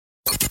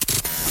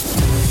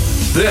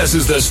This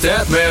is the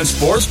Statman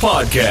Sports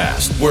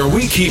Podcast, where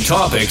we keep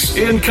topics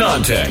in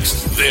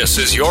context. This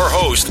is your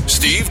host,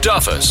 Steve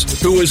Duffus,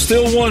 who is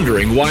still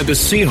wondering why the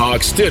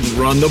Seahawks didn't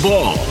run the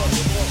ball.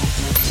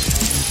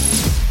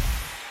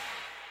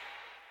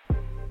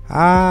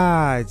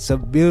 It's a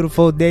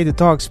beautiful day to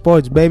talk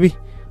sports, baby.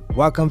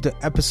 Welcome to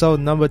episode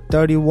number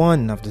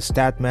 31 of the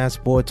Statman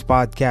Sports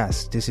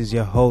Podcast. This is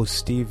your host,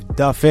 Steve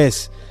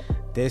Duffus.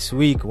 This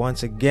week,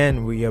 once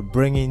again, we are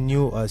bringing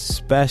you a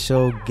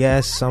special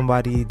guest,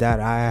 somebody that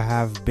I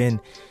have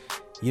been,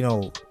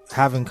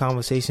 having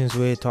conversations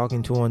with,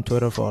 talking to on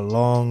Twitter for a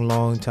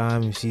long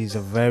time. She's a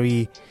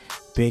very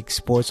big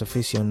sports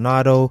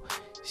aficionado.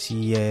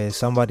 She is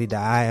somebody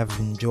that I have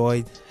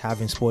enjoyed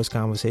having sports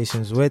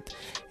conversations with,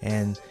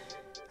 and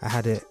I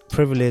had the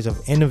privilege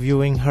of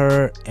interviewing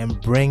her and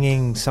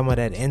bringing some of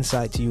that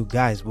insight to you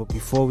guys. But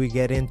before we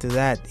get into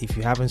that, if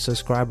you haven't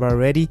subscribed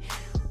already,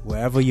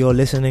 wherever you're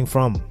listening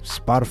from,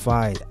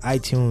 Spotify,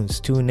 iTunes,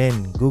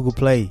 TuneIn, Google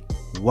Play,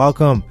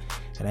 welcome.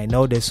 And I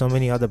know there's so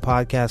many other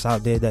podcasts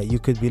out there that you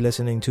could be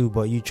listening to,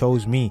 but you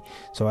chose me,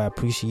 so I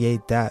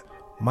appreciate that.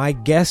 My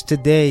guest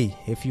today,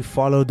 if you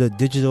follow the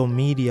digital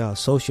media,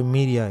 social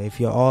media, if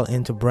you're all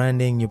into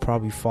branding, you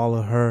probably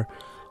follow her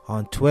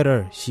on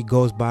Twitter. She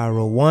goes by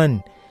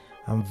Rowan.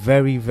 I'm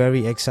very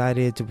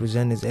excited to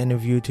present this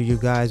interview to you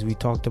guys. We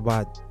talked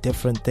about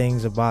different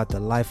things about the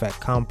life at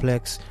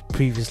Complex,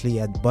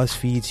 previously at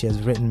BuzzFeed. She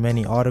has written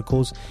many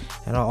articles,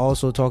 and I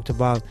also talked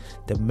about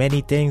the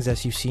many things that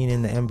she's seen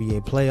in the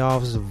NBA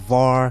playoffs,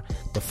 VAR,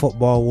 the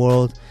football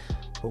world.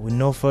 But with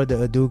no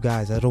further ado,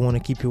 guys, I don't want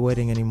to keep you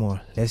waiting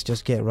anymore. Let's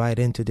just get right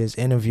into this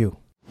interview.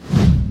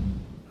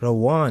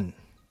 Rowan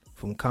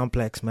from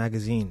Complex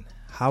Magazine,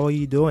 how are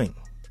you doing?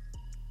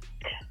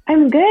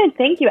 I'm good,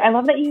 thank you. I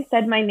love that you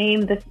said my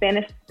name the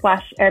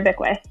Spanish/Arabic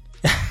way.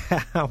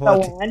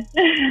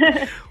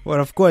 Well,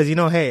 of course,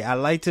 hey, I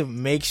like to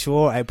make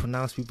sure I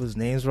pronounce people's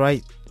names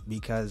right,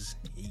 because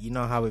you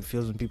know how it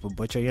feels when people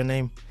butcher your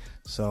name.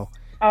 So,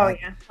 all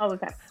the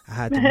time. I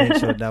had to make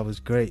sure that was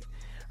great.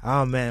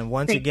 Oh man,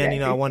 once again,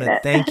 I want to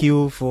thank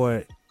you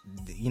for,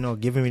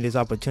 giving me this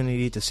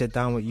opportunity to sit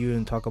down with you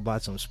and talk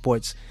about some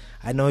sports.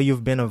 I know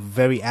you've been a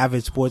very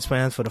avid sports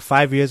fan for the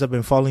 5 years I've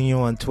been following you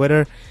on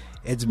Twitter.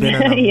 It's been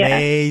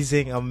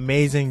an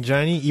amazing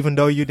journey, even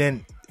though you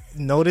didn't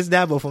notice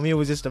that. But for me, it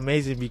was just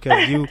amazing because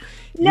I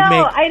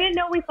didn't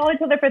know we followed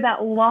each other for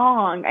that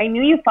long. I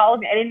knew you followed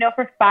me. I didn't know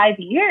for 5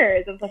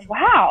 years. I was like,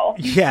 wow.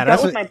 Yeah, that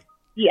was my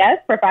BS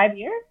for 5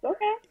 years?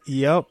 Okay.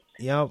 Yep.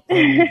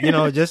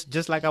 And,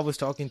 just like I was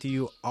talking to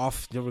you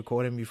off the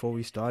recording before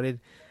we started,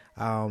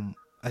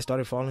 I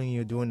started following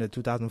you during the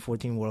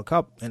 2014 World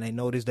Cup, and I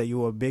noticed that you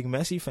were a big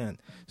Messi fan.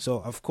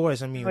 So, of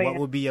course, what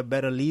would be a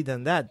better lead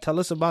than that? Tell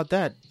us about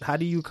that. How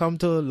do you come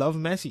to love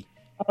Messi?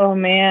 Oh,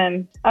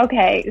 man.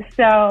 Okay,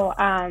 so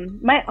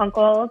my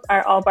uncles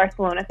are all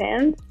Barcelona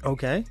fans.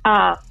 Okay. So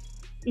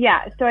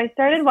I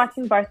started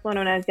watching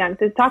Barcelona when I was young.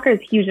 So soccer is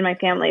huge in my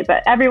family,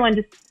 but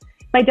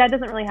my dad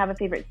doesn't really have a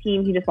favorite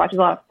team. He just watches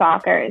a lot of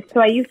soccer.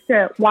 So I used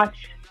to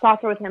watch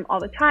soccer with him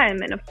all the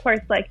time. And, of course,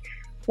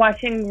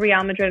 watching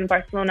Real Madrid and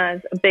Barcelona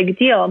is a big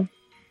deal.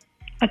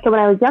 So when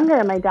I was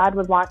younger, my dad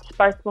would watch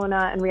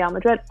Barcelona and Real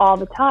Madrid all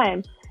the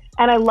time.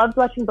 And I loved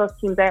watching both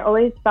teams. I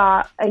always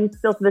thought, and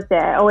still to this day,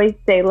 I always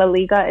say La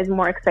Liga is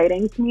more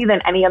exciting to me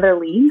than any other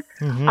league.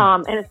 Mm-hmm.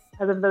 And it's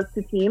because of those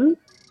two teams.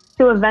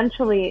 So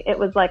eventually it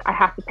was like, I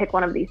have to pick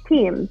one of these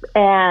teams.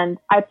 And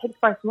I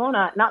picked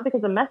Barcelona, not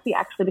because of Messi,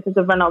 actually, because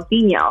of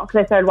Ronaldinho.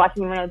 Because I started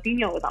watching when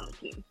Ronaldinho was on the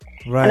team.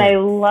 Right. And I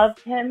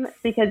loved him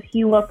because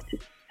he looked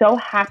so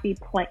happy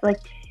playing.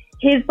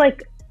 His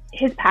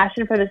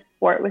passion for the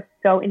sport was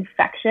so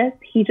infectious.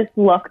 He just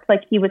looked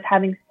like he was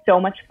having so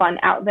much fun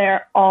out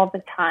there all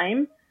the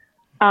time.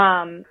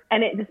 And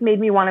it just made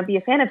me want to be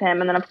a fan of him.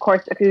 And then, of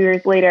course, a few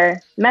years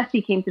later,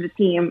 Messi came to the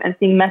team, and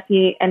seeing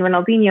Messi and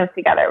Ronaldinho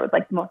together was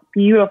the most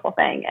beautiful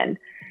thing. And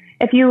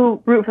if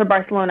you root for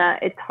Barcelona,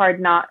 it's hard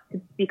not to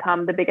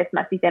become the biggest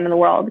Messi fan in the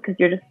world, because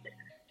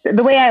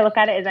the way I look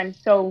at it is I'm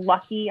so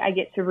lucky I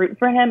get to root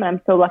for him. And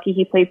I'm so lucky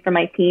he plays for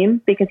my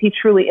team, because he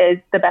truly is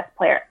the best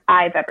player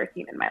I've ever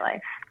seen in my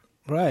life.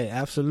 Right,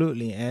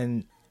 absolutely.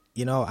 And,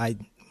 I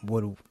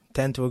would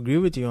tend to agree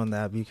with you on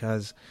that,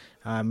 because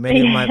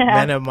many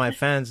of my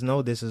fans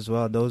know this as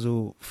well. Those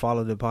who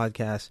follow the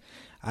podcast,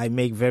 I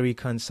make very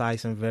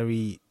concise and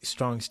very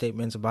strong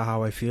statements about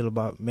how I feel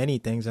about many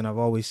things. And I've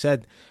always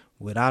said,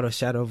 without a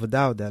shadow of a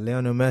doubt, that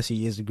Lionel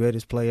Messi is the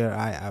greatest player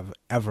I have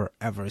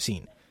ever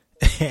seen.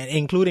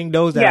 Including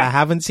those that I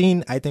haven't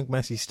seen, I think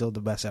Messi's still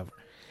the best ever.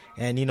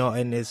 And,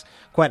 and it's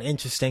quite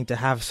interesting to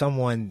have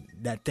someone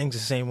that thinks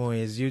the same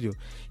way as you do.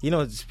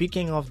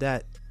 Speaking of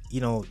that,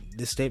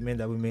 the statement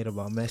that we made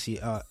about Messi,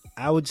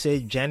 I would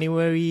say June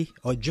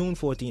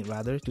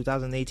 14th,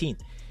 2018,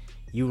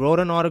 you wrote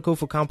an article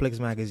for Complex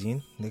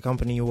Magazine, the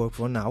company you work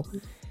for now,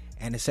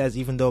 and it says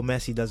even though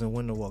Messi doesn't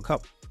win the World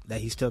Cup,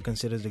 that he still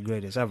considers the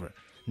greatest ever.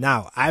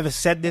 Now, I've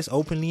said this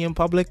openly in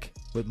public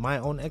with my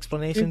own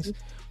explanations,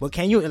 but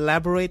can you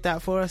elaborate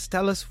that for us?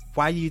 Tell us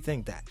why you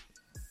think that.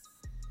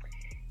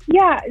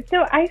 Yeah,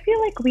 so I feel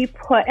like we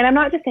put, and I'm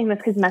not just saying this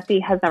because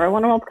Messi has never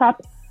won a World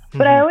Cup,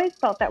 but I always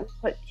felt that we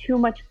put too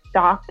much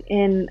stock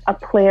in a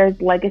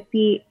player's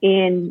legacy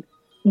in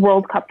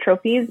World Cup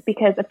trophies,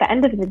 because at the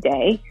end of the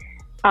day,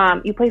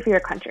 you play for your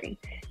country.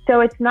 So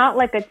it's not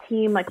like a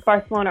team like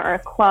Barcelona or a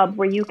club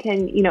where you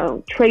can,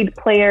 trade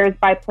players,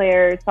 buy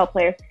players, sell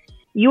players.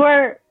 You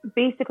are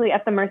basically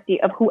at the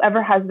mercy of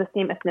whoever has the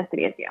same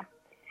ethnicity as you.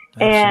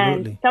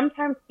 Absolutely. And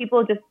sometimes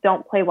people just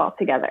don't play well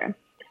together.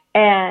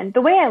 And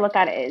the way I look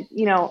at it is,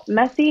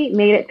 Messi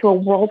made it to a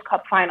World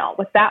Cup final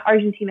with that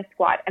Argentina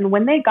squad. And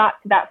when they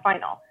got to that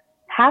final,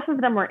 half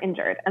of them were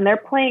injured, and they're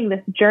playing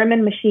this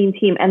German machine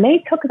team, and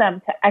they took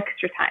them to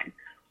extra time,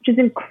 which is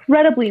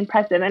incredibly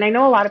impressive. And I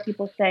know a lot of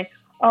people say,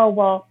 oh,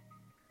 well,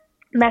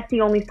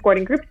 Messi only scored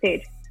in group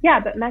stage. Yeah,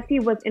 but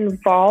Messi was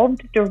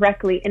involved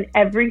directly in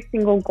every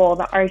single goal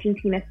that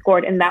Argentina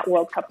scored in that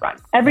World Cup run.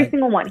 Every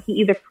single one. He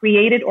either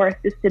created or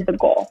assisted the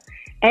goal.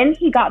 And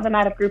he got them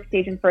out of group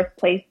stage in first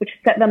place, which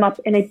set them up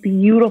in a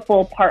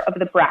beautiful part of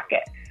the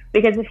bracket.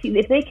 Because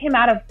if they came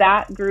out of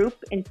that group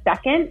in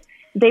second,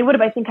 they would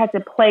have, I think, had to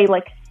play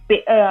like,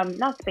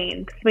 not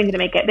Spain, because Spain didn't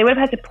make it. They would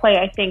have had to play,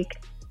 I think,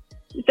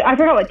 I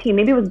forgot what team.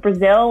 Maybe it was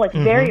Brazil,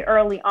 very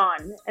early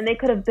on. And they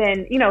could have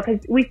been, because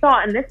we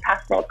saw in this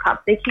past World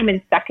Cup, they came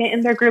in second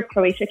in their group.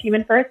 Croatia came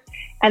in first.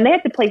 And they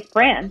had to play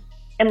France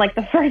in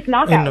the first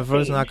knockout In the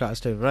first knockout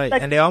stage, right.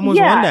 And they almost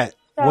won that.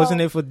 So,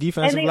 wasn't it for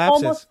defensive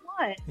lapses? Almost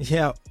won.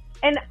 Yeah.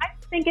 And I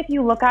think if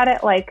you look at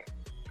it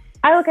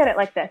I look at it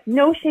like this.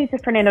 No shade to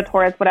Fernando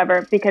Torres,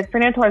 whatever, because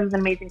Fernando Torres is an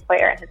amazing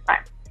player in his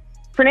time.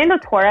 Fernando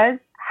Torres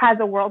has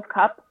a World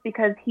Cup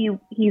because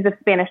he's of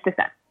Spanish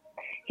descent.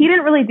 He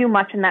didn't really do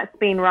much in that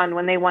Spain run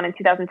when they won in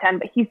 2010,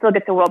 but he still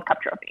gets a World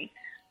Cup trophy.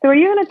 So are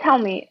you going to tell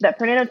me that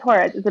Fernando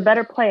Torres is a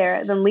better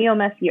player than Leo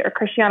Messi or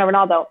Cristiano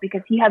Ronaldo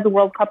because he has a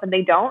World Cup and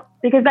they don't?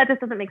 Because that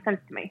just doesn't make sense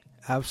to me.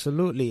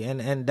 Absolutely.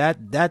 And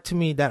that to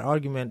me, that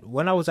argument,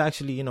 when I was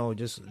actually,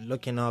 just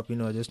looking up,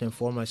 just to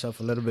inform myself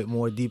a little bit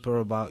more deeper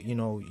about,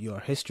 your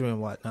history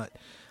and whatnot,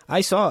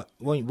 I saw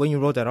when you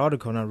wrote that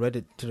article and I read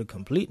it to the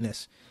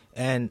completeness.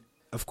 And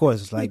of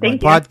course, like my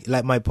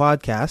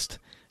podcast,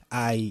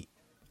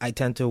 I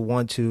tend to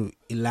want to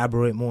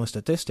elaborate more on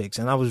statistics.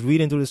 And I was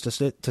reading through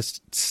the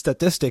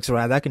statistics,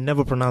 right? I can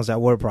never pronounce that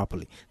word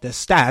properly. The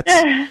stats.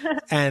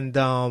 And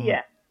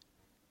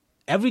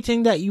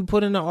everything that you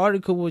put in the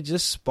article was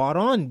just spot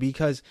on,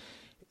 because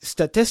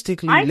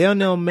statistically,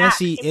 Lionel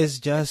Messi is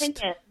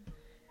just...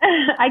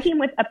 I came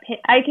with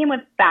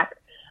facts.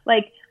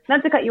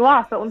 Not to cut you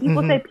off, but when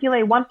people say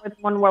Pelé won with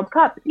one World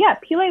Cup, yeah,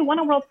 Pelé won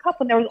a World Cup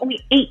when there was only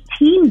 8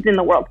 teams in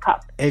the World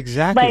Cup.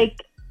 Exactly.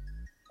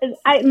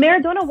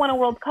 Maradona won a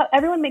World Cup.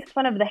 Everyone makes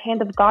fun of the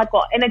hand of God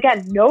goal. And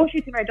again, no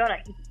shade to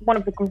Maradona. He's one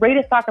of the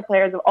greatest soccer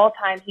players of all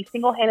time. He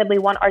single-handedly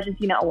won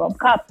Argentina a World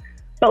Cup.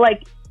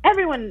 But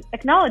everyone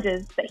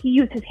acknowledges that he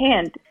used his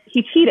hand.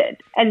 He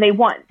cheated and they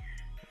won.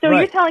 So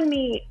You're telling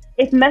me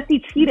if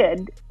Messi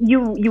cheated,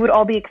 you would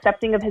all be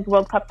accepting of his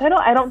World Cup title?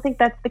 I don't think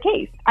that's the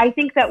case. I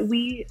think that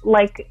we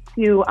like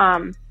to,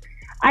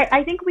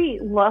 I think we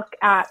look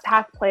at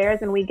past players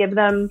and we give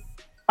them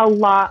a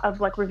lot of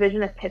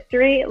revisionist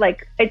history.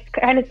 It's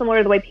kind of similar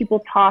to the way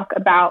people talk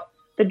about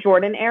the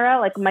Jordan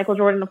era. Michael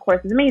Jordan, of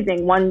course, is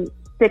amazing. Won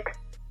 6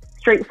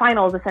 straight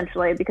finals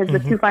essentially, because the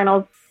 2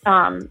 finals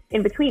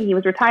in between he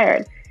was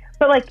retired.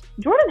 But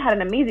Jordan had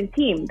an amazing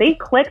team. They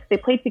clicked. They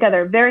played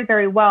together very,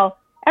 very well.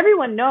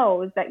 Everyone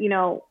knows that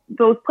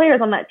those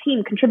players on that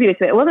team contributed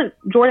to it. It wasn't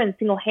Jordan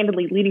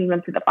single-handedly leading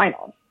them to the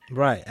finals.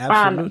 Right,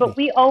 absolutely. But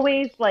we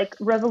always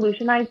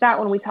revolutionize that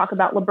when we talk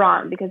about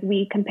LeBron, because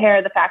we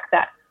compare the fact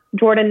that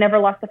Jordan never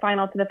lost a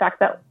final to the fact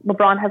that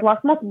LeBron has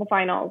lost multiple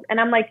finals. And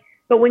I'm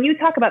but when you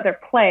talk about their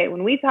play,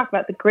 when we talk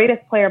about the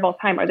greatest player of all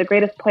time or the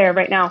greatest player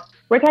right now,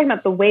 we're talking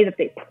about the way that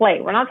they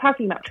play. We're not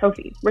talking about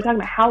trophies. We're talking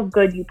about how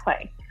good you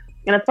play.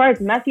 And as far as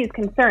Messi is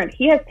concerned,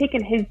 he has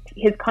taken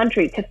his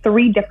country to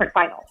 3 different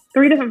finals.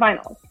 3 different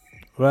finals.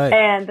 Right.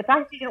 And the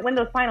fact that he didn't win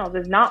those finals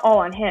is not all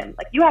on him.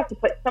 You have to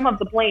put some of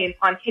the blame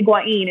on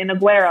Higuain and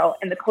Aguero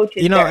and the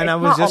coaches. And I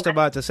was just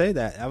about to say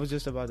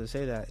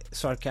that.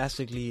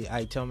 Sarcastically,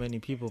 I tell many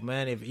people,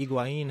 man, if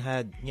Higuain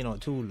had,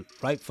 2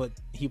 right foot,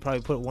 he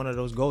probably put one of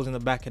those goals in the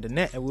back of the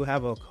net and we'll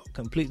have a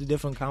completely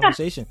different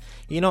conversation.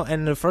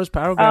 And the first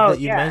paragraph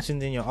that you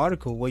mentioned in your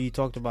article where you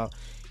talked about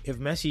if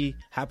Messi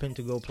happened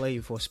to go play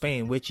for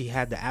Spain, which he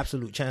had the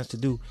absolute chance to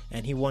do,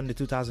 and he won the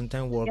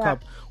 2010 World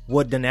Cup,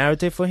 would the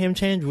narrative for him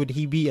change? Would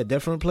he be a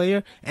different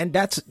player? And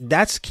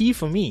that's key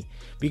for me,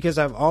 because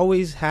I've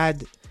always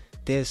had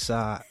this,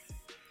 I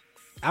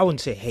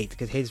wouldn't say hate,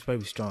 because hate is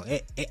very strong.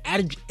 It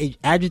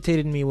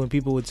agitated me when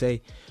people would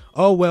say,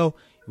 oh, well,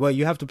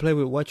 you have to play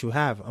with what you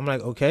have. I'm like,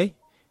 okay.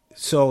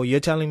 So you're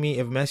telling me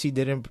if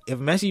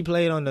Messi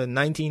played on the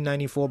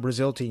 1994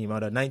 Brazil team or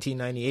the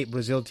 1998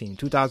 Brazil team,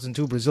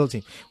 2002 Brazil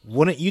team,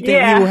 wouldn't you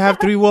think he would have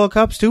 3 World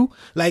Cups too?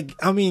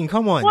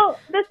 Come on. Well,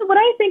 this is what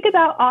I think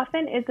about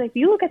often is if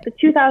you look at the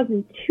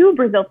 2002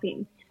 Brazil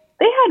team,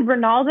 they had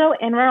Ronaldo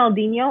and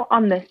Ronaldinho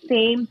on the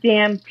same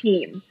damn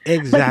team.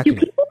 Exactly. Do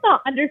people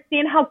not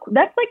understand how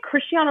that's like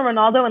Cristiano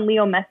Ronaldo and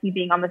Leo Messi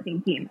being on the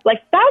same team.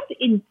 Like, that's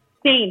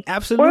insane.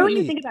 Absolutely. Or when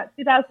you think about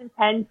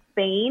 2010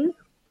 Spain,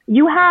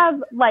 you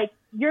have like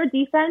your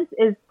defense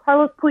is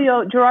Carlos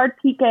Puyol, Gerard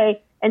Piqué,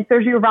 and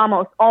Sergio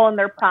Ramos all in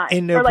their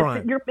prime. Or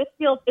like your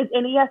midfield is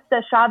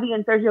Iniesta, Xavi,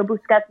 and Sergio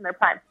Busquets in their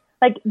prime.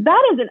 Like,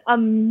 that is an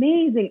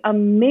amazing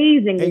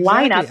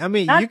lineup. I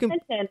mean, Not to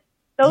mention,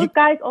 those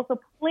guys also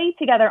play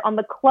together on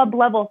the club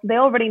level, so they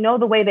already know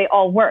the way they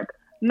all work.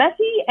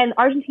 Messi and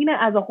Argentina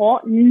as a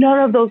whole, none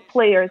of those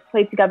players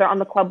play together on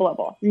the club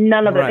level.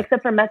 None of them,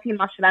 except for Messi and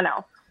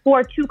Mascherano, who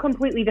are two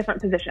completely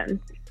different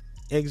positions.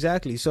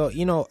 Exactly. So,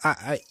 you know,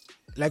 I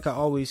like I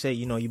always say,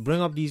 you know, you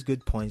bring up these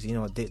good points. You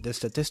know, the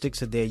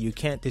statistics are there. You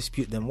can't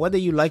dispute them. Whether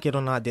you like it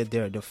or not, they're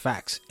there. They're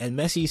facts. And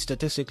Messi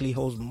statistically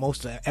holds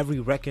most of every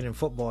record in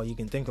football you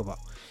can think about.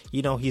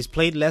 You know, he's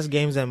played less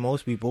games than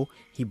most people.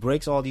 He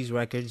breaks all these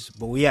records.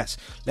 But yes,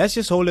 let's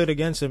just hold it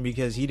against him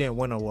because he didn't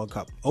win a World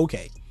Cup.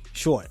 Okay,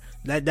 sure.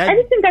 I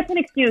just think that's an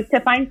excuse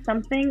to find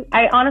something.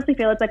 I honestly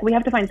feel it's like we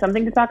have to find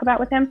something to talk about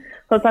with him.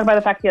 So let's talk about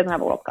the fact he doesn't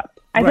have a World Cup.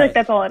 I feel like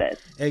that's all it is.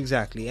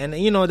 Exactly. And,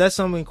 you know, that's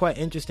something quite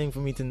interesting for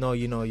me to know,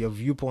 you know, your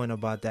viewpoint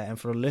about that. And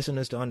for the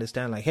listeners to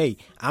understand, like, hey,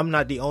 I'm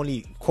not the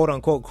only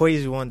quote-unquote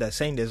crazy one that's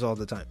saying this all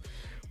the time.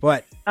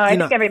 But I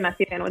think every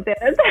Messi fan would say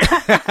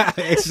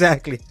this.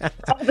 Exactly.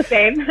 All the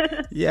same.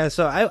 Yeah,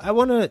 so I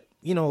want to,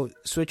 you know,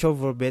 switch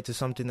over a bit to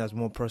something that's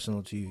more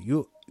personal to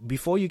you.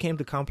 Before you came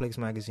to Complex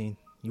Magazine,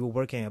 you were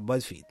working at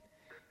BuzzFeed.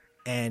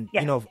 And,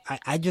 you know,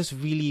 I just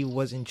really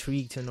was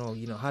intrigued to know,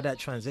 you know, how that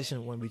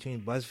transition went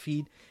between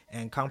BuzzFeed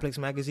and Complex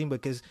Magazine.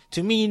 Because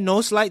to me,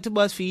 no slight to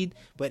BuzzFeed,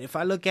 but if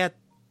I look at,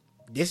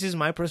 this is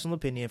my personal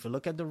opinion, if I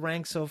look at the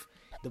ranks of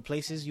the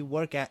places you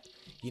work at,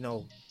 you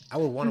know, I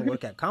would want to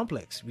work at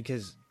Complex.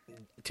 Because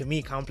to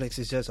me, Complex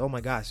is just, oh my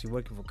gosh, you're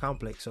working for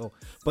Complex. So,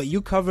 but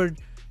you covered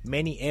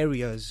many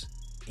areas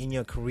in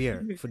your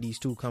career for these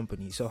two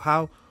companies. So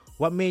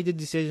what made the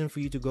decision for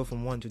you to go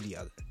from one to the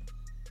other?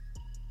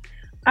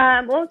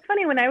 Well, it's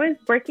funny. When I was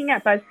working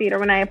at BuzzFeed, or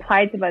when I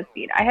applied to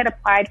BuzzFeed, I had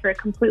applied for a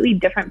completely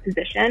different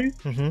position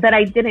that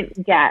I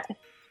didn't get.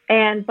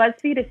 And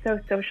BuzzFeed is so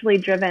socially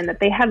driven that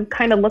they had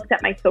kind of looked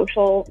at my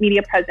social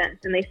media presence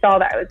and they saw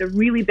that I was a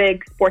really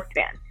big sports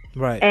fan.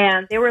 Right.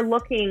 And they were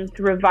looking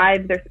to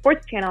revive their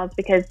sports channels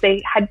because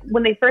they had,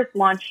 when they first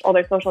launched all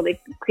their social,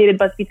 they created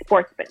BuzzFeed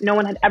Sports, but no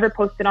one had ever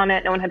posted on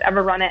it. No one had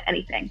ever run it,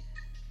 anything.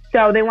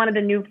 So they wanted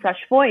a new, fresh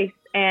voice.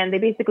 And they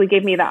basically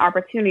gave me the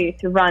opportunity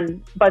to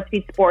run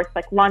BuzzFeed Sports,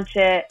 like launch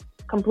it,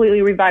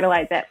 completely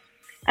revitalize it.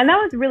 And that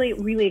was really,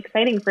 really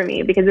exciting for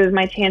me because it was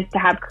my chance to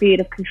have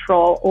creative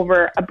control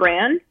over a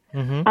brand.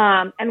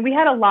 And we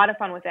had a lot of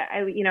fun with it.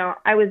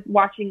 I was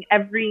watching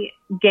every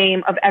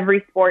game of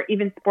every sport,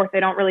 even sports I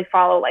don't really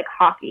follow, like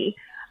hockey,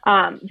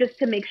 just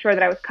to make sure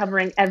that I was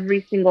covering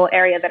every single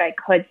area that I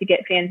could to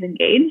get fans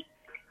engaged.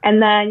 And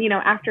then, you know,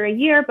 after a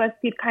year,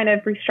 BuzzFeed kind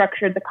of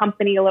restructured the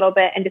company a little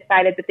bit and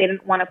decided that they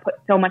didn't want to put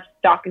so much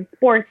stock in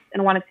sports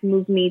and wanted to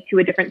move me to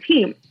a different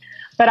team.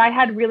 But I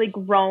had really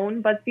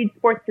grown BuzzFeed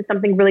Sports to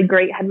something really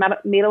great, had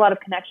made a lot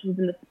of connections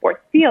in the sports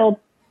field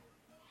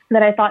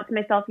that I thought to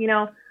myself, you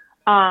know,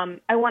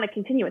 I want to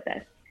continue with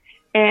this.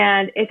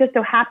 And it just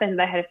so happened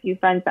that I had a few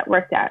friends that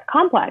worked at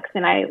Complex,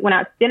 and I went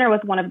out to dinner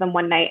with one of them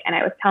one night, and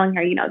I was telling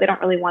her, you know, they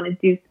don't really want to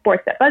do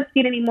sports at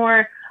BuzzFeed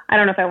anymore. I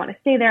don't know if I want to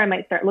stay there. I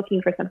might start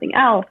looking for something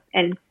else.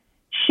 And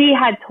she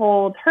had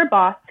told her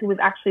boss, who was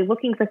actually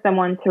looking for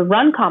someone to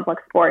run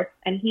Complex Sports,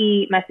 and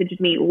he messaged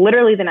me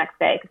literally the next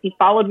day because he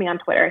followed me on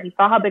Twitter. He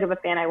saw how big of a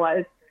fan I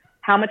was,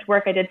 how much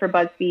work I did for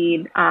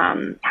BuzzFeed,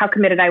 how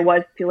committed I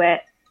was to it.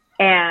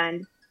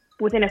 And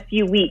within a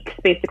few weeks,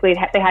 basically,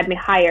 they had me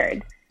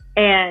hired.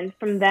 And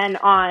from then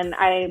on,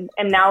 I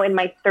am now in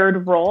my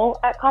third role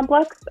at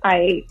Complex.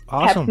 I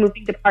kept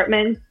moving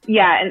departments.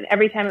 Yeah, and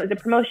every time it was a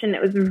promotion,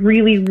 it was a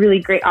really, really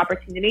great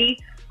opportunity.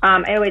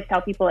 I always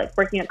tell people, like,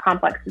 working at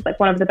Complex is like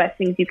one of the best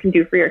things you can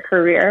do for your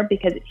career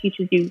because it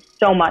teaches you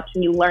so much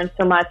and you learn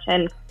so much.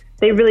 And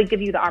they really give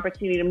you the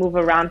opportunity to move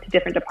around to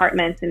different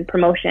departments and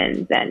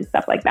promotions and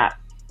stuff like that.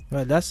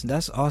 Well,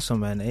 that's awesome,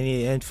 man.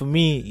 And for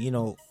me, you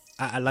know,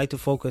 I like to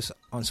focus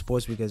on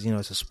sports because, you know,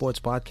 it's a sports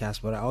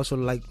podcast, but I also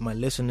like my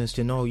listeners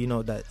to know, you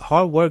know, that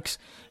hard works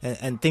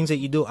and things that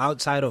you do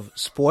outside of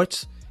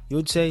sports, you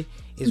would say,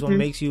 is what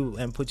makes you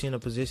and puts you in the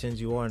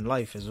positions you are in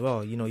life as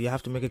well. You know, you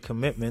have to make a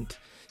commitment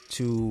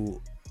to,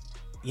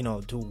 you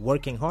know, to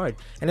working hard.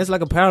 And it's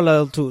like a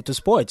parallel to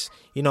sports.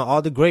 You know,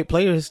 all the great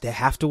players, they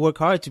have to work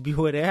hard to be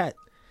where they're at.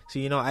 So,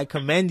 you know, I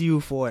commend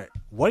you for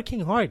working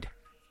hard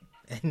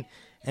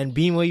and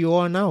being where you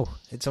are now.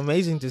 It's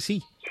amazing to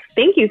see.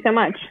 Thank you so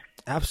much.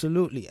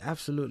 Absolutely.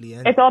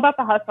 And it's all about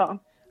the hustle.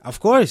 Of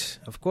course.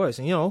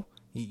 And, you know,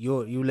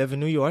 you live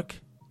in New York,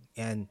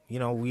 and, you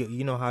know,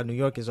 you know how New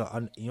York is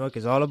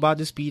all about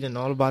the speed and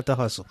all about the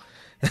hustle.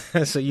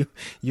 So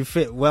you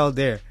fit well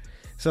there.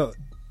 So,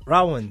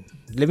 Rawan,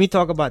 let me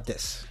talk about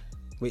this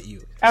with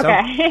you.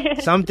 Okay.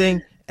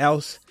 Something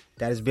else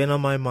that has been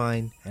on my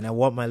mind, and I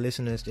want my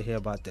listeners to hear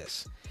about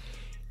this.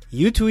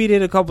 You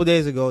tweeted a couple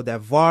days ago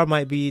that VAR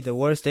might be the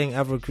worst thing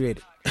ever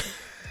created.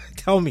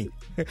 Tell me.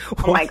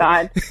 Oh my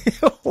God.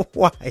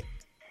 Why?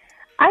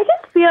 I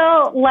just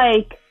feel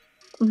like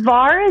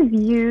VAR is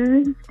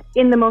used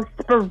in the most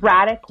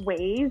sporadic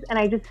ways, and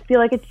I just feel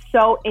like it's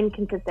so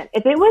inconsistent.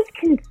 If it was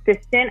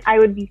consistent, I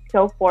would be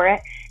so for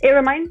it. It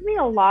reminds me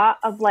a lot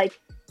of like,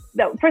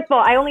 first of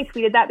all, I only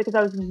tweeted that because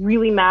I was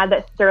really mad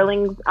that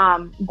Sterling's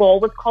goal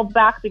was called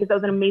back, because that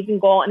was an amazing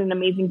goal and an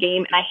amazing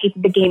game, and I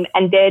hated the game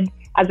ended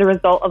as a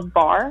result of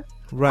VAR.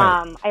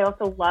 Right. I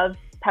also love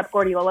Pep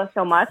Guardiola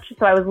so much,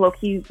 so I was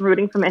low-key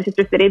rooting for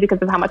Manchester City because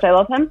of how much I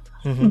love him.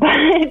 Mm-hmm.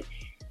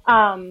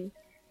 But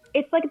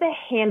it's like the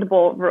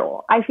handball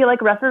rule. I feel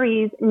like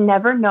referees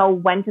never know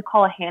when to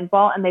call a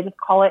handball, and they just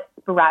call it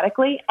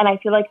sporadically, and I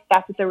feel like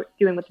that's what they're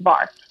doing with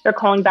VAR. They're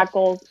calling back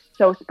goals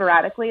so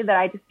sporadically that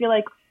I just feel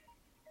like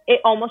it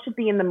almost should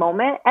be in the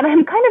moment. And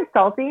I'm kind of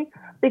salty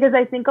because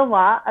I think a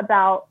lot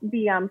about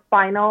the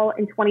final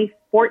in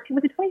 2014.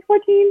 Was it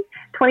 2014?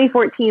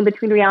 2014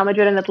 between Real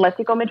Madrid and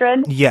Atletico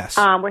Madrid. Yes.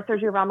 Where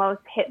Sergio Ramos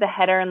hit the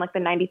header in like the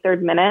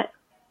 93rd minute.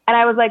 And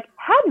I was like,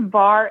 had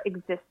VAR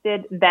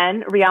existed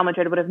then, Real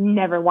Madrid would have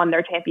never won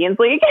their Champions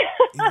League.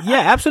 Yeah,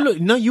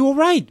 absolutely. No, you were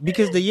right,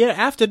 because the year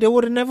after they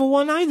would have never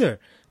won either.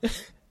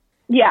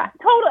 Yeah,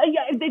 totally.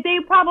 Yeah, they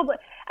probably.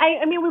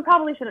 I mean, we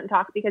probably shouldn't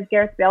talk because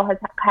Gareth Bale has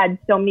had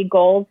so many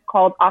goals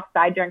called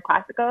offside during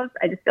Clásicos.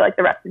 I just feel like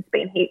the refs in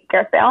Spain hate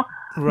Gareth Bale.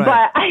 Right.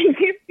 But I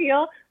do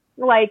feel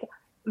like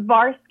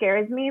VAR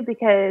scares me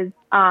because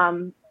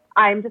I'm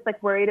just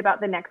like worried about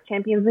the next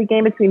Champions League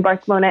game between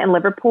Barcelona and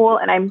Liverpool,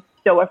 and I'm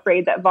so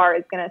afraid that VAR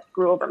is going to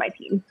screw over my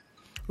team.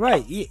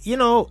 Right. You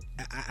know,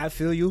 I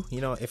feel you. You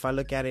know, if I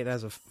look at it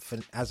as a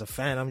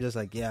fan, I'm just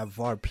like, yeah,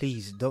 VAR,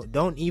 please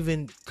don't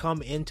even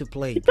come into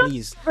play,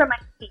 please. Don't screw over my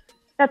team.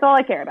 That's all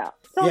I care about.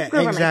 Don't screw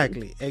over my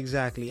team.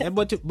 Exactly. And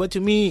but to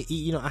me,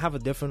 you know, I have a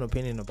different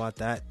opinion about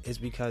that. Is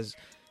because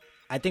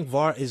I think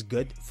VAR is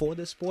good for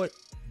the sport,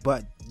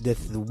 but the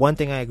one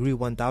thing I agree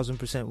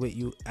 1,000% with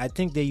you, I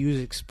think they use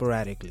it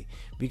sporadically,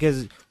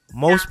 because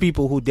most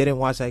people who didn't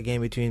watch that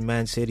game between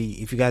Man City,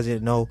 if you guys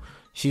didn't know,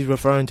 she's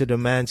referring to the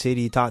Man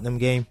City Tottenham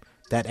game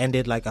that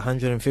ended like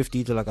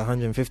 150 to like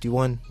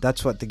 151.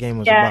 That's what the game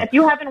was about. Yeah, if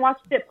you haven't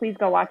watched it, please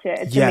go watch it.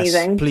 It's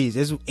amazing. Please.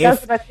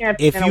 That's the best thing I've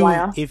seen in a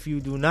while. If you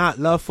do not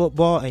love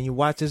football and you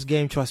watch this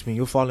game, trust me,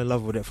 you'll fall in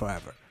love with it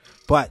forever.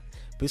 But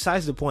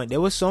besides the point,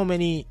 there were so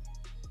many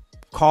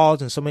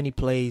calls and so many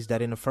plays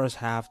that in the first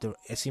half,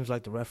 it seems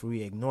like the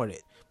referee ignored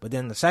it. But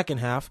then the second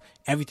half,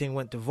 everything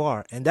went to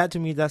VAR. And that, to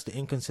me, that's the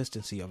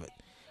inconsistency of it.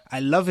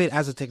 I love it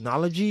as a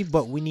technology,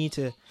 but we need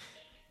to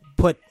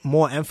put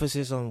more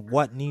emphasis on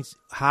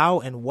how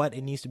and what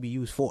it needs to be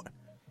used for.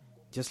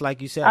 Just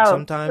like you said,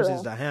 sometimes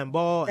it's the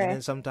handball, and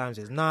then sometimes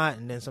it's not,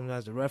 and then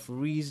sometimes the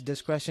referee's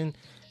discretion.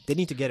 They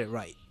need to get it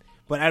right.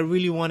 But I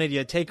really wanted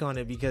your take on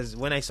it, because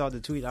when I saw the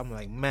tweet, I'm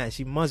like, man,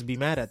 she must be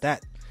mad at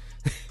that.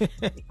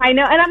 I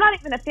know, and I'm not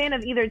even a fan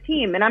of either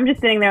team, and I'm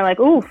just sitting there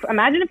like, oof,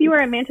 imagine if you were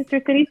a Manchester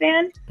City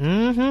fan.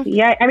 Mm-hmm.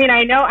 Yeah, I mean,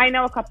 I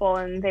know a couple,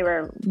 and they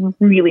were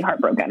really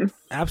heartbroken.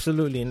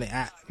 Absolutely, and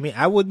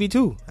I would be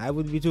too.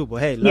 But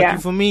hey,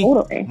 lucky for me,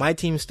 totally. My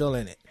team's still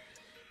in it.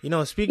 You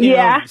know, speaking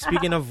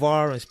of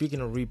VAR and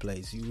speaking of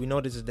replays, we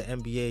know this is the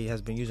NBA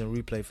has been using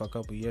replay for a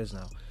couple of years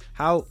now.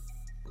 How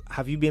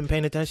have you been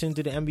paying attention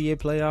to the NBA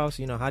playoffs?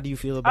 You know, how do you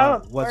feel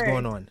about what's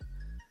going on?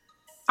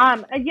 I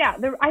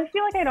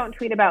feel like I don't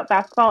tweet about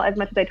basketball as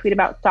much as I tweet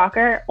about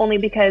soccer, only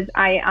because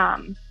I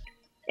am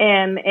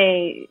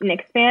a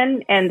Knicks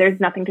fan, and there's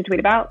nothing to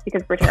tweet about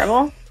because we're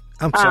terrible.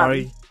 I'm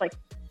sorry. Like,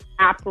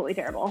 absolutely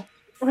terrible.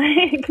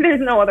 Like, there's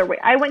no other way.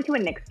 I went to a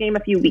Knicks game a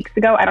few weeks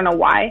ago. I don't know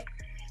why.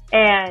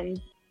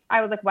 And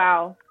I was like,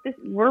 wow,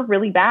 we're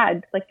really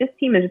bad. Like, this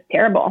team is just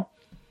terrible.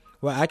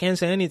 Well, I can't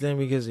say anything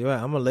because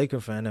I'm a Laker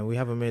fan, and we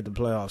haven't made the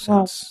playoffs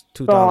since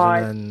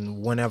 2000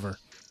 and whenever.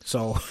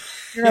 So...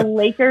 You're a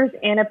Lakers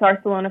and a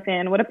Barcelona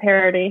fan. What a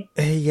parody.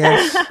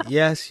 Yes.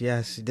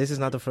 This is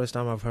not the first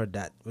time I've heard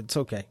that. It's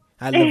okay.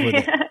 I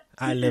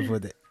live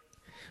with it.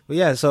 But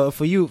yeah, so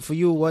for you,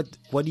 what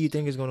do you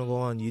think is going to go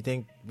on? Do you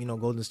think,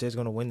 Golden State's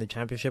going to win the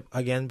championship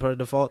again per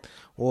default?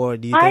 Or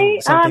do you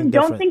think something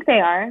different? I don't think they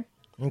are.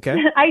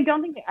 Okay. I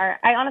don't think they are.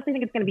 I honestly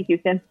think it's going to be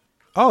Houston.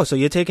 Oh, so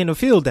you're taking the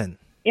field then?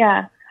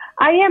 Yeah,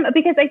 I am,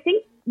 because I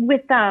think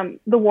with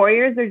the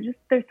Warriors,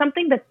 there's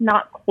something that's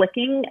not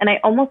clicking, and I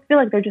almost feel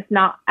like they're just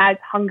not as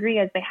hungry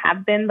as they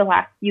have been the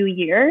last few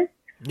years.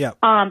 Yeah.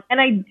 And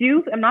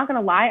I'm not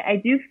gonna lie, I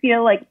do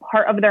feel like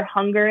part of their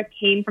hunger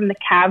came from the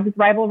Cavs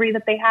rivalry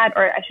that they had,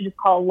 or I should just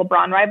call it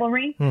LeBron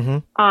rivalry.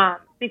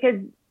 Mm-hmm. Because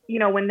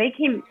when they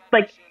came,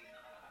 like,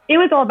 it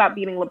was all about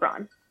beating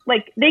LeBron.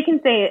 Like, they can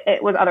say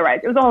it was otherwise.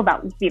 It was all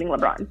about beating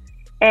LeBron.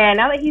 And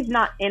now that he's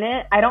not in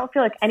it, I don't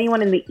feel like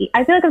anyone in the East,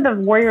 I feel like if the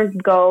Warriors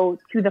go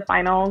to the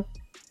finals,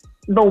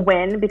 they'll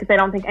win, because I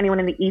don't think anyone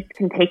in the East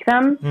can take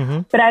them.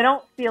 Mm-hmm. But I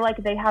don't feel like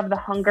they have the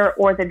hunger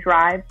or the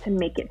drive to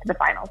make it to the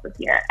finals this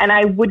year. And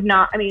I would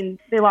not,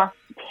 they lost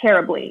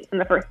terribly in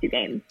the first two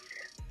games.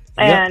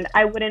 And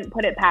I wouldn't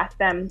put it past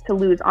them to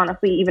lose,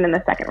 honestly, even in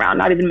the second round,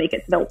 not even make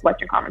it to the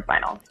Western Conference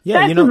Finals.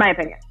 Yeah, that's my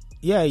opinion.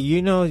 Yeah,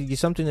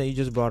 something that you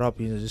just brought up,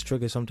 just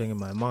triggered something in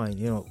my mind.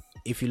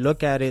 if you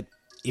look at it,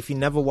 if you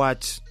never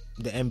watch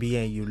the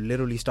NBA, you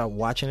literally start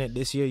watching it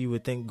this year, you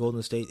would think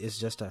Golden State is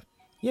just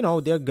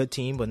they're a good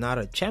team, but not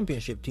a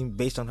championship team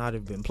based on how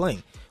they've been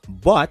playing.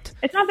 But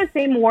it's not the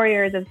same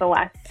Warriors as the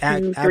last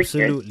 2-3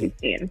 absolutely.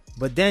 years.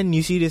 But then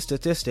you see this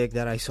statistic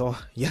that I saw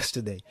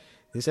yesterday.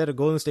 They said the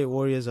Golden State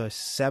Warriors are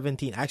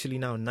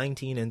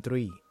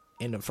 19-3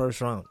 in the first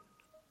round.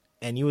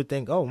 And you would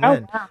think, oh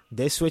man,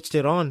 they switched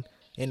it on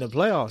in the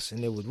playoffs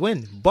and they would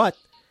win. But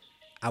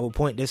I will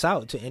point this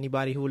out to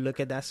anybody who would look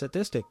at that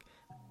statistic.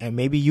 And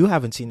maybe you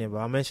haven't seen it, but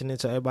I'll mention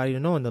it to everybody to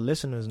know and the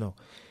listeners know.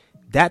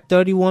 That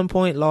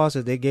 31-point loss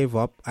that they gave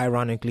up,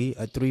 ironically,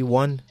 a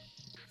 3-1,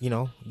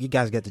 you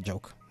guys get the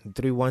joke.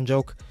 The 3-1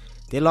 joke.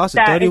 They lost a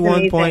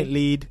 31-point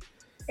lead.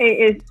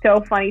 It is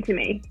so funny to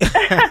me.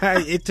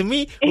 To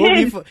me,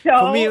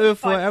 it will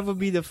forever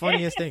be the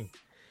funniest thing.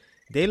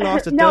 They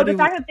lost a the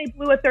fact that they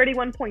blew a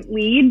 31-point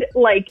lead,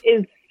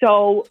 is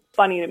so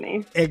funny to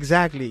me.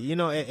 Exactly.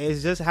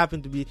 It just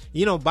happened to be,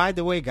 by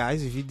the way,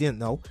 guys, if you didn't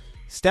know,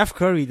 Steph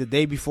Curry, the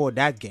day before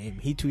that game,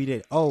 he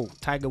tweeted,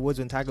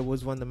 when Tiger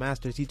Woods won the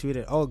Masters, he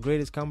tweeted,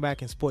 greatest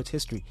comeback in sports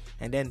history.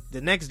 And then the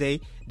next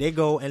day, they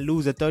go and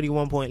lose a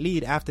 31-point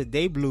lead after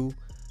they blew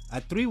a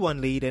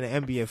 3-1 lead in the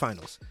NBA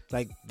Finals.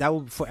 That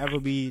will forever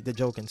be the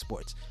joke in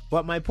sports.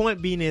 But my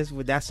point being is,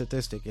 with that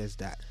statistic, is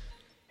that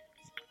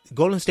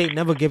Golden State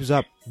never gives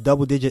up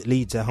double-digit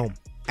leads at home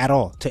at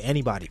all to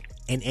anybody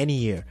in any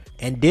year.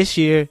 And this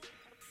year,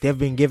 they've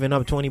been giving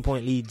up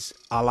 20-point leads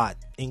a lot,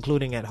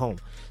 including at home.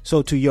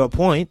 So to your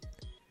point,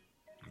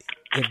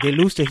 if they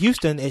lose to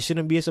Houston, it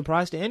shouldn't be a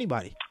surprise to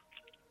anybody.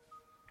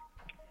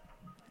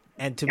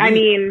 And to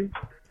me,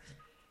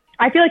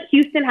 I feel like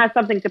Houston has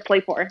something to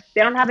play for.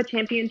 They don't have a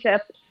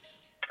championship.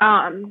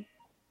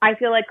 I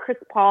feel like Chris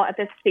Paul at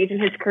this stage in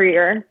his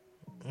career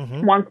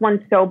wants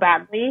one so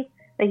badly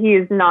that he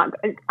is not,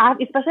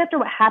 especially after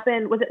what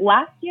happened. Was it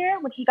last year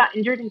when he got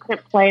injured and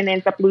couldn't play and they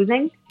ended up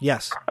losing?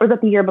 Yes. Or was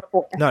it the year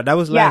before? No, that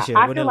was last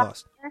year when they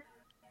lost.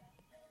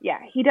 Yeah,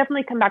 he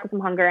definitely come back with some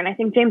hunger, and I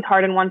think James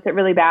Harden wants it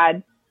really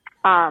bad.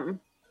 I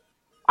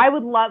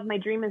would love, my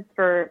dream is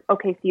for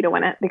OKC to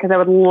win it, because I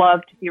would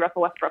love to see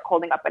Russell Westbrook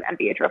holding up an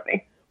NBA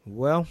trophy.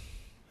 Well,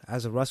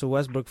 as a Russell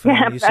Westbrook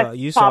fan,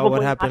 you saw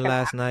what happened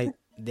last night.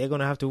 They're going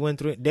to have to win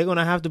 3. They're going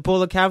to have to pull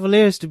the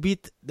Cavaliers to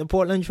beat the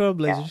Portland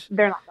Trailblazers. Yeah,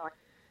 they're not going.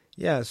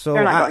 Yeah, so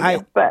they're not going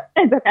to, but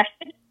it's okay.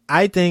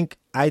 I think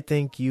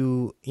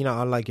you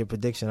unlike your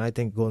prediction, I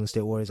think Golden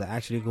State Warriors are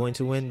actually going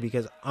to win,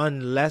 because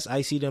unless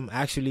I see them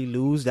actually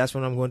lose, that's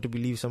when I'm going to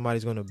believe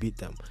somebody's going to beat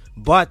them.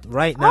 But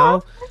right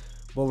now,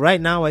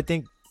 I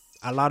think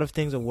a lot of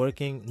things are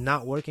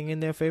not working in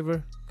their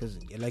favor, because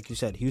like you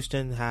said,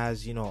 Houston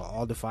has,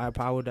 all the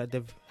firepower that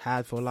they've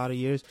had for a lot of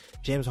years.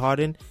 James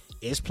Harden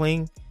is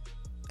playing,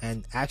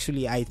 and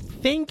actually I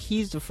think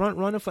he's the front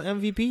runner for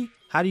MVP.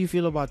 How do you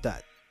feel about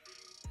that?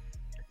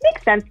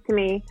 Makes sense to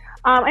me.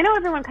 I know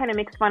everyone kind of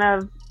makes fun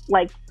of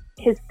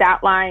his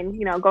stat line,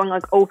 going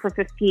 0 for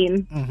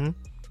 15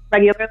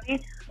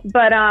 regularly.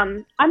 But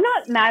I'm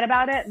not mad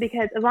about it,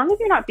 because as long as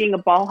you're not being a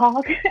ball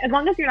hog, as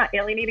long as you're not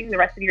alienating the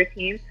rest of your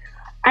team,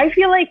 I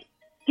feel like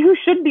you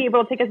should be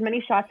able to take as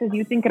many shots as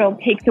you think it'll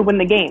take to win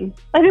the game.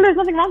 I think there's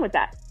nothing wrong with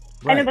that.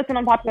 Right. I know that's an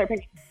unpopular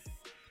opinion.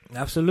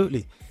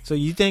 Absolutely. So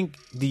do you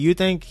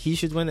think he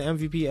should win the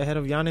MVP ahead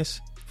of Giannis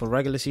for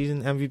regular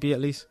season MVP at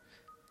least?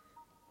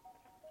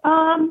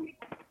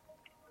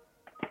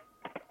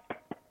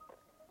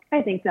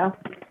 I think so.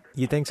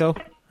 You think so?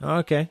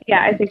 Okay.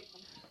 Yeah, I think so.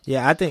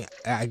 Yeah, I think,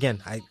 again,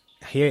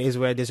 here is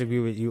where I disagree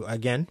with you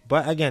again.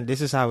 But again,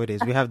 this is how it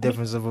is. We have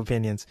differences of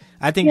opinions.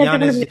 I think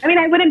Giannis...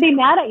 I wouldn't be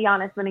mad at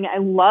Giannis winning it. I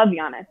love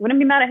Giannis. I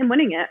wouldn't be mad at him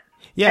winning it.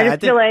 Yeah, I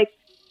feel like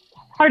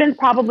Harden's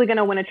probably going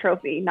to win a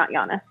trophy, not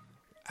Giannis.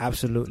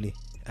 Absolutely.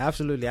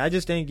 I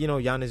just think,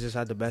 Giannis just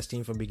had the best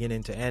team from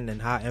beginning to end, and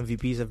how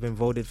MVPs have been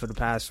voted for the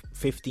past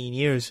 15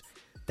 years.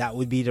 That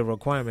would be the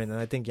requirement, and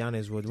I think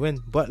Giannis would win.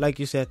 But like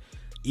you said,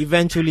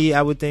 eventually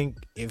I would think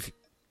if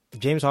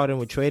James Harden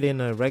would trade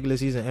in a regular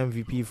season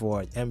MVP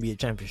for an NBA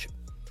championship.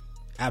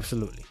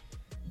 Absolutely.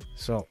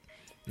 So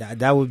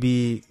that would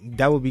be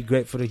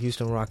great for the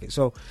Houston Rockets.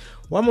 So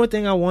one more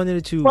thing I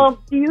wanted to...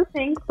 Well, do you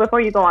think, before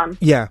you go on...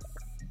 Yeah.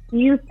 Do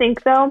you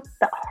think, though,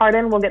 that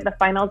Harden will get the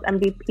finals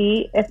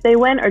MVP if they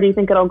win, or do you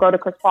think it'll go to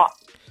Chris Paul?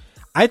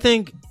 I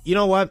think, you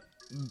know what,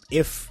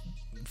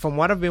 from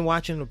what I've been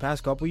watching the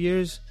past couple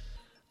years,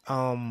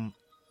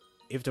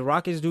 if the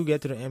Rockets do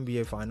get to the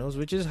NBA Finals,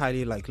 which is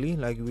highly likely,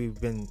 like we've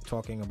been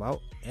talking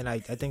about, and I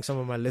think some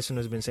of my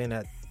listeners have been saying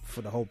that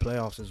for the whole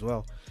playoffs as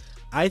well,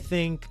 I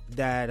think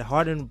that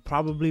Harden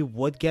probably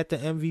would get the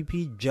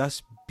MVP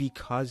just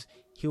because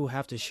he'll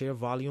have to share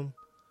volume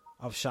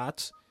of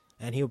shots,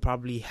 and he'll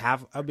probably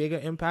have a bigger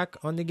impact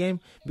on the game.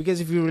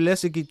 Because if you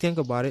realistically think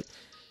about it,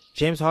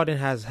 James Harden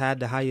has had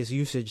the highest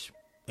usage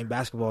in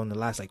basketball in the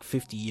last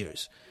 50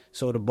 years.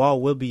 So the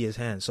ball will be his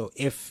hands. So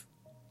if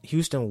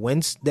Houston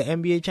wins the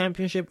NBA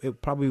championship,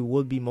 it probably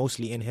will be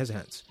mostly in his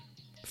hands,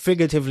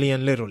 figuratively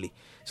and literally.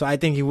 So I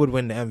think he would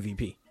win the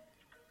MVP.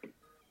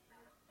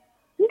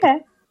 Okay.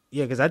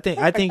 Yeah, because I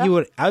think he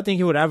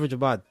would average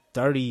about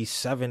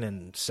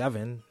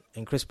 37-7,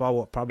 and Chris Paul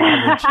will probably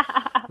average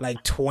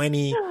like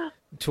 20,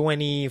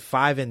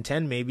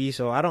 25-10 maybe.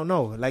 So I don't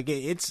know. Like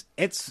it's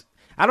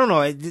I don't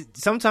know.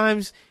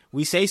 Sometimes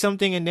we say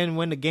something, and then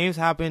when the games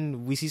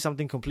happen, we see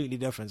something completely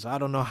different. So I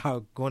don't know how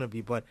it's going to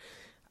be, but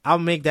I'll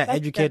make that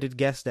educated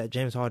guess that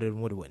James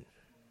Harden would win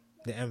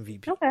the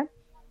MVP. Okay.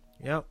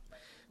 Yep.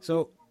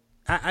 So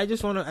I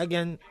just want to,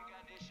 again,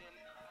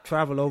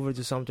 travel over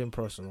to something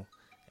personal.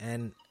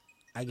 And,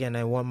 again,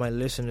 I want my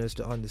listeners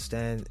to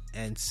understand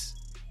and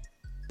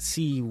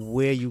see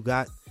where you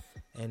got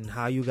and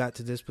how you got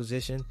to this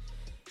position.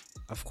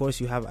 Of course,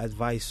 you have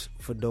advice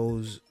for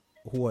those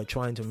who are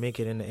trying to make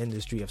it in the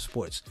industry of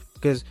sports.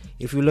 Because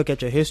if you look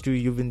at your history,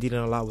 you've been dealing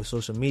a lot with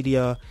social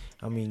media.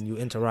 I mean, you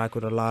interact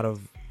with a lot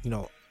of,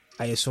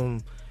 I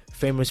assume,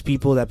 famous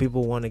people that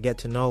people want to get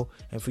to know.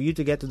 And for you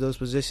to get to those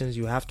positions,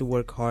 you have to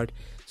work hard.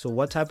 So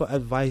what type of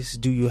advice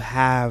do you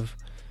have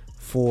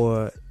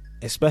for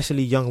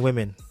especially young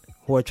women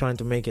who are trying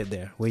to make it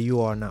there where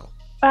you are now?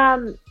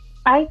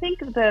 I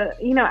think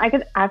I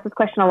get asked this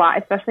question a lot,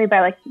 especially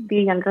by like the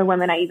younger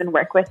women I even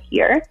work with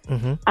here.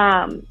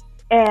 Mm-hmm.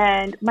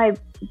 And my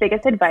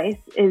biggest advice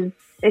is,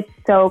 it's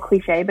so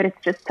cliche, but it's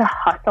just to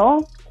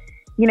hustle.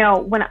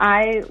 When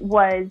I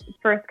was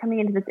first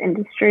coming into this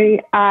industry,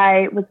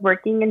 I was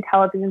working in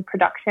television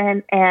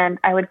production, and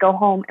I would go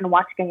home and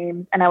watch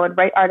games, and I would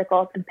write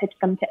articles and pitch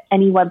them to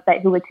any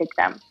website who would take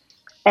them.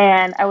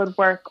 And I would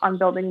work on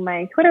building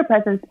my Twitter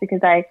presence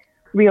because I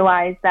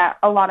realized that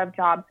a lot of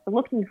jobs were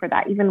looking for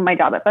that. Even my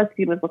job at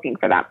BuzzFeed was looking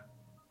for that.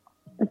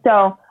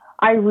 So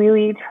I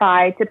really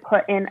tried to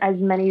put in as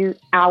many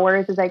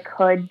hours as I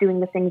could doing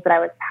the things that I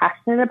was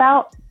passionate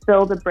about,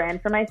 build a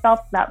brand for myself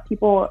so that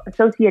people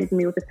associated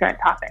me with a certain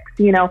topics.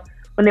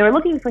 When they were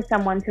looking for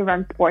someone to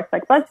run sports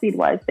like BuzzFeed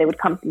was, they would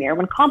come to me. Or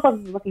when Complex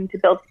was looking to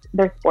build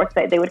their sports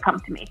site, they would come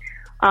to me.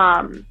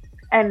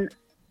 And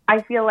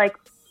I feel like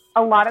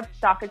a lot of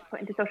stock is put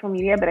into social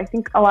media, but I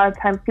think a lot of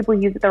times people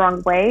use it the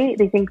wrong way.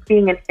 They think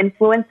being an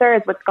influencer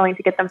is what's going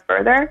to get them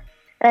further.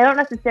 And I don't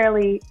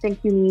necessarily think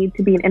you need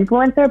to be an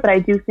influencer, but I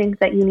do think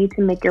that you need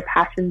to make your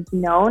passions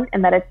known,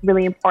 and that it's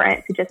really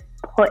important to just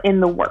put in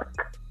the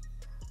work.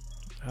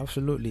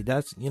 Absolutely.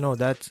 That's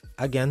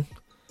again,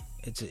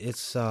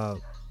 it's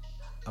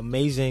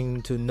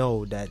amazing to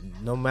know that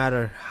no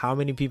matter how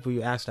many people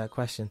you ask that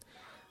question,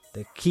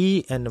 the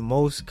key and the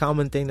most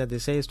common thing that they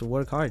say is to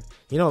work hard.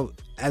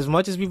 As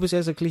much as people say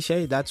it's a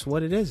cliche, that's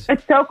what it is.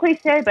 It's so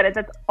cliche, but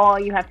that's all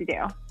you have to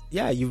do.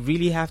 Yeah, you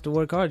really have to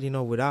work hard.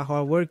 Without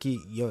hard work,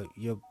 your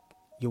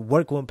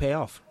work won't pay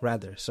off,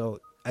 rather. So,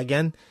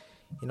 again,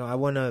 I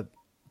want to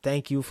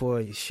thank you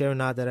for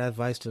sharing out that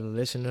advice to the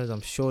listeners.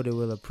 I'm sure they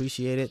will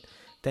appreciate it.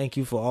 Thank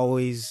you for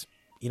always,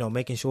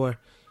 making sure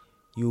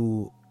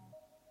you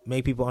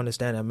make people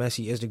understand that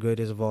Messi is the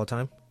greatest of all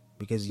time.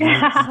 Because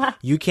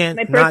you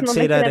can't not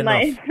say that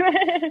enough.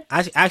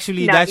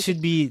 Actually, no. that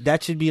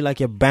should be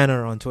like your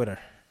banner on Twitter.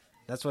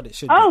 That's what it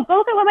should be. Oh, go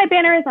look at what my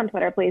banner is on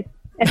Twitter, please.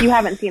 If you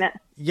haven't seen it.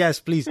 Yes,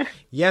 please.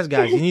 Yes,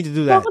 guys, you need to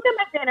do that. Go look at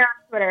my banner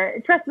on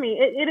Twitter. Trust me,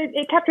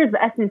 it captures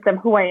the essence of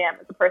who I am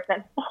as a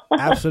person.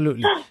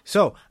 Absolutely.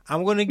 So,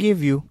 I'm going to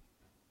give you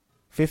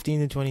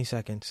 15 to 20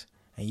 seconds,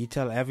 and you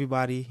tell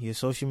everybody your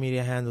social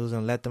media handles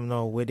and let them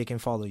know where they can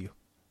follow you.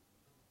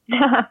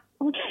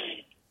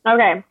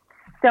 Okay.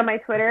 So my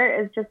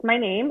Twitter is just my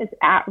name. It's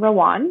at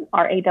Rawan,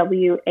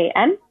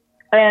 RAWAN.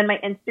 And my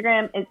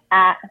Instagram is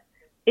at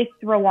It's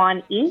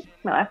Rawan E.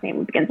 My last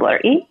name begins with the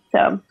letter E.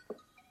 So,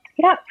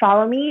 yeah,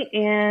 follow me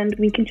and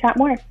we can chat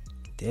more.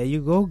 There you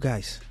go,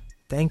 guys.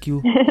 Thank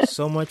you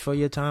so much for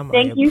your time.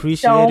 Thank you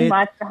so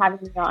much for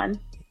having me on.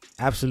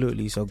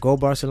 Absolutely. So go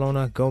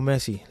Barcelona, go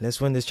Messi. Let's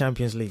win this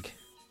Champions League.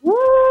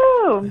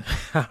 Woo!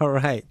 All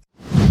right.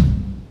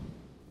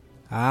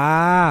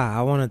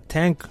 I want to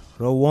thank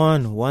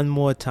Rawan one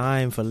more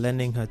time for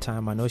lending her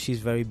time. I know she's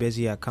very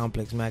busy at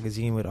Complex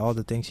Magazine with all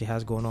the things she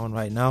has going on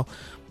right now,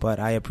 but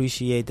I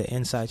appreciate the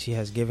insight she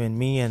has given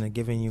me and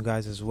given you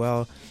guys as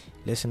well,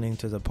 listening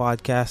to the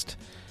podcast.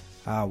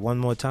 One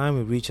more time,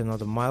 we reach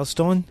another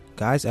milestone.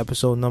 Guys,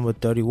 episode number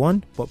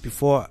 31. But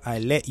before I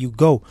let you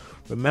go,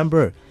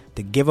 remember,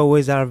 the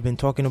giveaways that I've been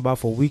talking about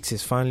for weeks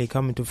is finally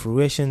coming to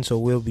fruition. So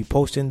we'll be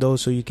posting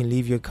those so you can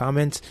leave your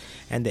comments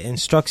and the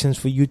instructions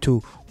for you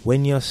to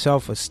win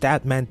yourself a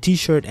Statman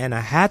t-shirt and a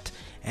hat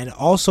and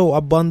also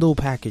a bundle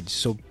package.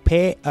 So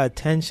pay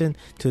attention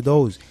to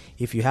those.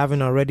 If you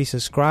haven't already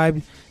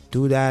subscribed,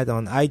 do that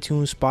on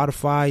iTunes,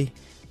 Spotify,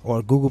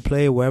 or Google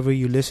Play, wherever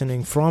you're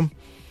listening from.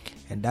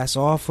 And that's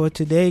all for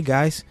today,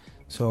 guys.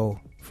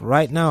 So for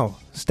right now,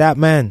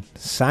 Statman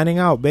signing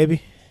out,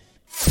 baby.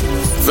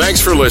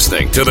 Thanks for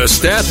listening to the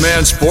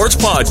Statman Sports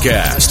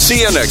Podcast.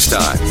 See you next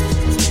time.